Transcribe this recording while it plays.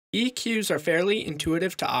EQs are fairly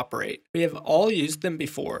intuitive to operate. We have all used them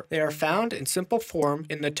before. They are found in simple form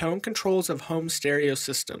in the tone controls of home stereo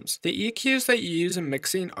systems. The EQs that you use in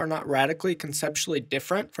mixing are not radically conceptually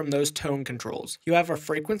different from those tone controls. You have a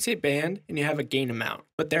frequency band and you have a gain amount,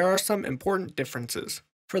 but there are some important differences.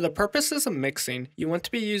 For the purposes of mixing, you want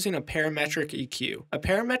to be using a parametric EQ. A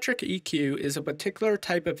parametric EQ is a particular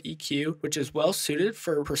type of EQ which is well suited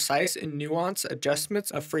for precise and nuanced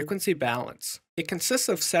adjustments of frequency balance. It consists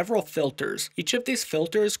of several filters. Each of these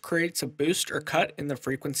filters creates a boost or cut in the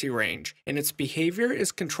frequency range, and its behavior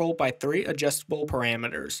is controlled by three adjustable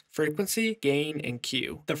parameters: frequency, gain, and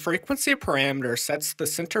Q. The frequency parameter sets the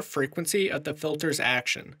center frequency of the filter's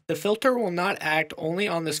action. The filter will not act only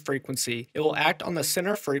on this frequency, it will act on the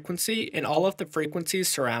center frequency and all of the frequencies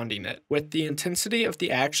surrounding it, with the intensity of the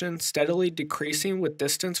action steadily decreasing with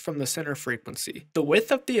distance from the center frequency. The width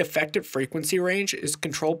of the effective frequency range is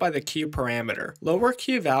controlled by the Q parameter. Lower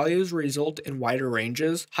Q values result in wider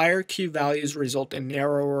ranges, higher Q values result in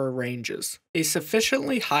narrower ranges. A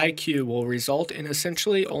sufficiently high Q will result in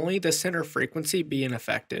essentially only the center frequency being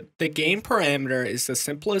affected. The gain parameter is the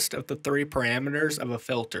simplest of the three parameters of a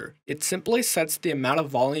filter. It simply sets the amount of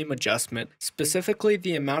volume adjustment, specifically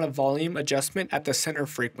the amount of volume adjustment at the center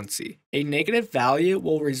frequency. A negative value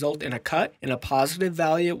will result in a cut, and a positive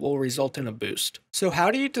value will result in a boost. So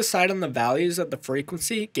how do you decide on the values of the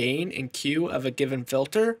frequency, gain, and Q of a given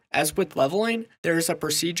filter? As with leveling, there is a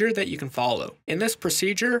procedure that you can follow. In this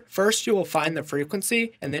procedure, first you will find the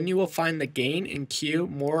frequency, and then you will find the gain and Q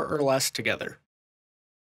more or less together.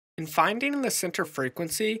 In finding the center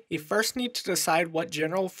frequency, you first need to decide what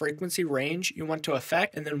general frequency range you want to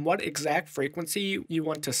affect and then what exact frequency you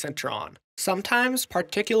want to center on. Sometimes,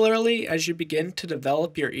 particularly as you begin to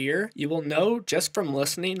develop your ear, you will know just from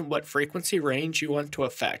listening what frequency range you want to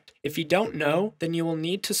affect. If you don't know, then you will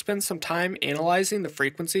need to spend some time analyzing the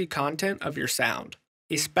frequency content of your sound.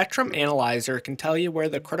 A spectrum analyzer can tell you where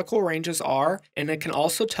the critical ranges are, and it can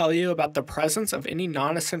also tell you about the presence of any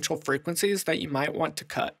non-essential frequencies that you might want to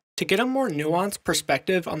cut. To get a more nuanced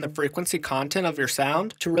perspective on the frequency content of your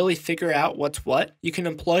sound, to really figure out what's what, you can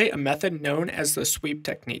employ a method known as the sweep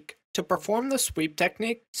technique. To perform the sweep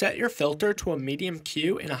technique, set your filter to a medium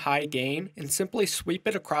Q and a high gain, and simply sweep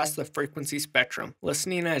it across the frequency spectrum,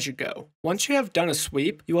 listening as you go. Once you have done a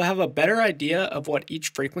sweep, you will have a better idea of what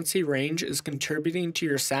each frequency range is contributing to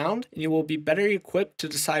your sound, and you will be better equipped to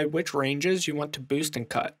decide which ranges you want to boost and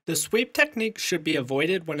cut. The sweep technique should be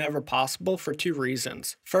avoided whenever possible for two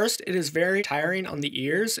reasons. First, it is very tiring on the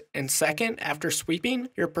ears, and second, after sweeping,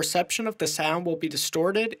 your perception of the sound will be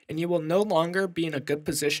distorted, and you will no longer be in a good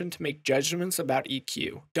position to make judgments about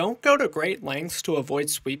EQ. Don't go to great lengths to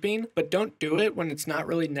avoid sweeping, but don't do it when it's not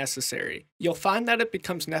really necessary. You'll find that it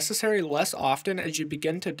becomes necessary less often as you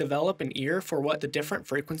begin to develop an ear for what the different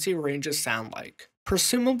frequency ranges sound like.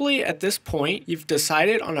 Presumably at this point, you've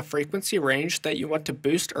decided on a frequency range that you want to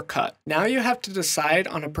boost or cut. Now you have to decide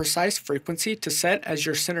on a precise frequency to set as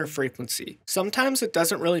your center frequency. Sometimes it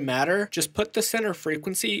doesn't really matter, just put the center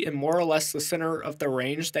frequency in more or less the center of the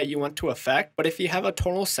range that you want to affect, but if you have a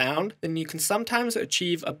tonal sound, then you can sometimes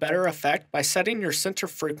achieve a better effect by setting your center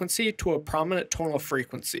frequency to a prominent tonal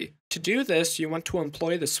frequency. To do this, you want to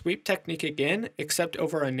employ the sweep technique again, except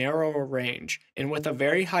over a narrower range, and with a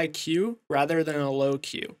very high Q rather than a low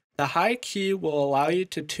Q. The high Q will allow you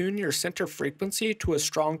to tune your center frequency to a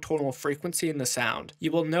strong tonal frequency in the sound.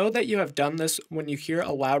 You will know that you have done this when you hear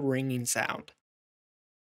a loud ringing sound.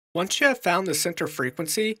 Once you have found the center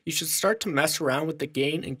frequency, you should start to mess around with the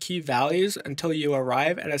gain and Q values until you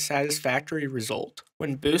arrive at a satisfactory result.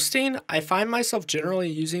 When boosting, I find myself generally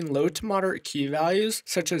using low to moderate Q values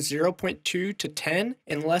such as 0.2 to 10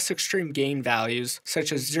 and less extreme gain values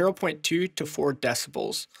such as 0.2 to 4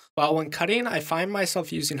 decibels. While when cutting, I find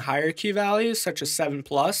myself using higher Q values such as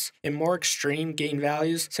 7+ and more extreme gain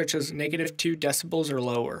values such as -2 decibels or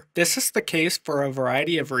lower. This is the case for a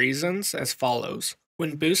variety of reasons as follows.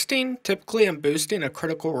 When boosting, typically I'm boosting a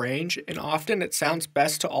critical range, and often it sounds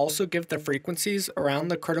best to also give the frequencies around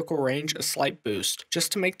the critical range a slight boost,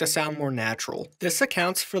 just to make the sound more natural. This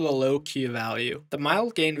accounts for the low Q value. The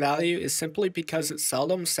mild gain value is simply because it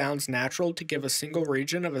seldom sounds natural to give a single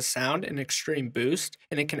region of a sound an extreme boost,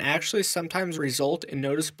 and it can actually sometimes result in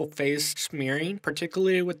noticeable phase smearing,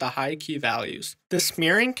 particularly with the high Q values. The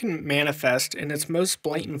smearing can manifest in its most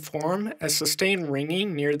blatant form as sustained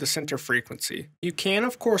ringing near the center frequency. You can can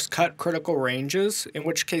of course cut critical ranges, in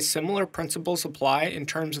which case similar principles apply in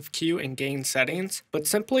terms of Q and gain settings, but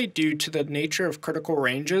simply due to the nature of critical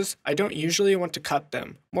ranges, I don't usually want to cut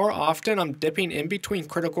them. More often I'm dipping in between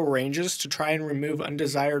critical ranges to try and remove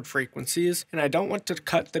undesired frequencies, and I don't want to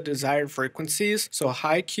cut the desired frequencies, so a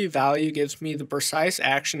high Q value gives me the precise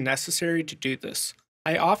action necessary to do this.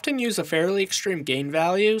 I often use a fairly extreme gain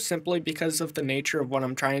value simply because of the nature of what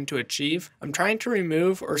I'm trying to achieve. I'm trying to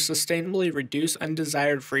remove or sustainably reduce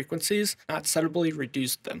undesired frequencies, not subtly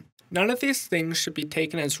reduce them. None of these things should be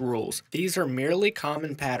taken as rules. These are merely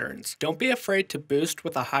common patterns. Don't be afraid to boost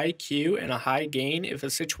with a high Q and a high gain if a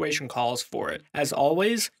situation calls for it. As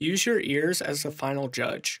always, use your ears as the final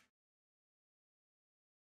judge.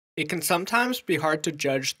 It can sometimes be hard to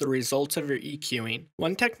judge the results of your EQing.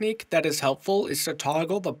 One technique that is helpful is to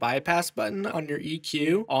toggle the bypass button on your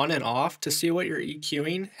EQ on and off to see what your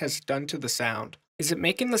EQing has done to the sound. Is it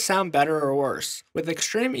making the sound better or worse? With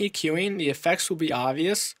extreme EQing, the effects will be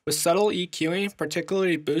obvious. With subtle EQing,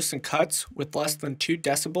 particularly boosts and cuts with less than 2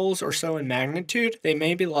 decibels or so in magnitude, they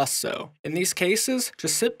may be less so. In these cases,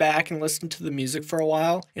 just sit back and listen to the music for a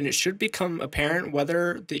while, and it should become apparent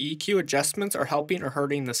whether the EQ adjustments are helping or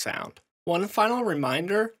hurting the sound. One final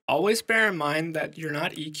reminder, always bear in mind that you're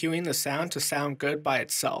not EQing the sound to sound good by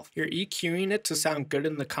itself. You're EQing it to sound good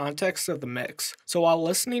in the context of the mix. So while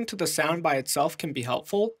listening to the sound by itself can be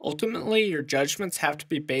helpful, ultimately your judgments have to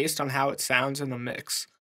be based on how it sounds in the mix.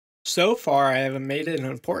 So far, I have made an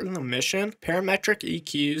important omission. Parametric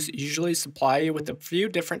EQs usually supply you with a few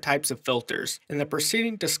different types of filters. In the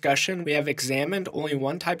preceding discussion, we have examined only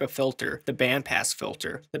one type of filter, the bandpass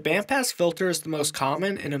filter. The bandpass filter is the most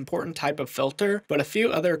common and important type of filter, but a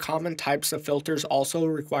few other common types of filters also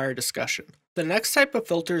require discussion. The next type of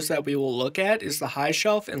filters that we will look at is the high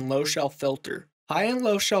shelf and low shelf filter. High and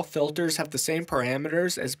low shelf filters have the same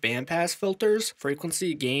parameters as bandpass filters,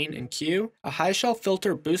 frequency, gain, and Q. A high shelf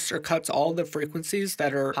filter boosts or cuts all the frequencies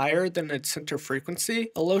that are higher than its center frequency.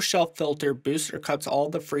 A low shelf filter boosts or cuts all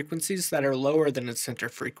the frequencies that are lower than its center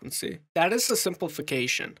frequency. That is a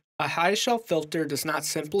simplification. A high shelf filter does not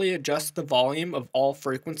simply adjust the volume of all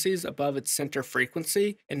frequencies above its center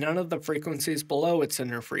frequency and none of the frequencies below its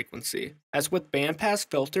center frequency. As with bandpass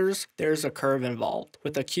filters, there is a curve involved,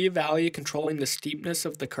 with a Q value controlling the steepness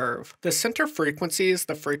of the curve. The center frequency is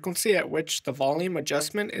the frequency at which the volume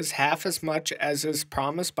adjustment is half as much as is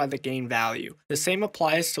promised by the gain value. The same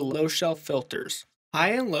applies to low shelf filters.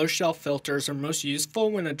 High and low shelf filters are most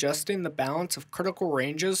useful when adjusting the balance of critical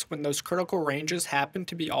ranges when those critical ranges happen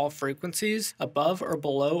to be all frequencies above or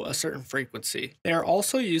below a certain frequency. They are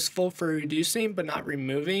also useful for reducing but not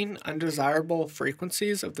removing undesirable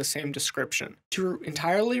frequencies of the same description. To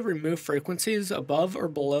entirely remove frequencies above or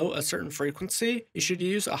below a certain frequency, you should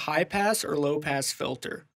use a high pass or low pass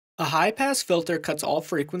filter. A high-pass filter cuts all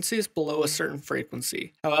frequencies below a certain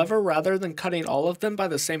frequency. However, rather than cutting all of them by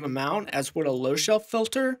the same amount as would a low-shelf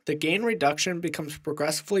filter, the gain reduction becomes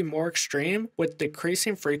progressively more extreme with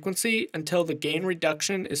decreasing frequency until the gain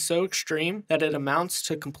reduction is so extreme that it amounts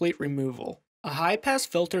to complete removal. A high-pass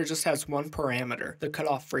filter just has one parameter, the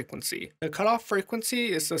cutoff frequency. The cutoff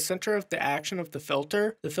frequency is the center of the action of the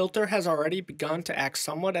filter. The filter has already begun to act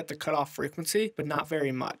somewhat at the cutoff frequency, but not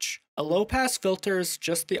very much. A low-pass filter is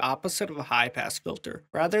just the opposite of a high-pass filter.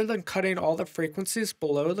 Rather than cutting all the frequencies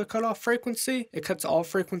below the cutoff frequency, it cuts all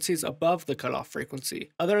frequencies above the cutoff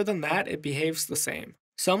frequency. Other than that, it behaves the same.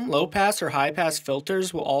 Some low-pass or high-pass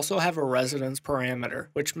filters will also have a resonance parameter,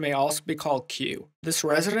 which may also be called Q. This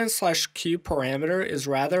resonance/Q parameter is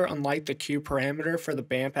rather unlike the Q parameter for the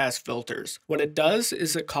bandpass filters. What it does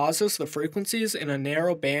is it causes the frequencies in a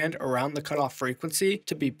narrow band around the cutoff frequency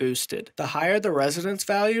to be boosted. The higher the resonance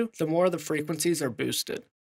value, the more the frequencies are boosted.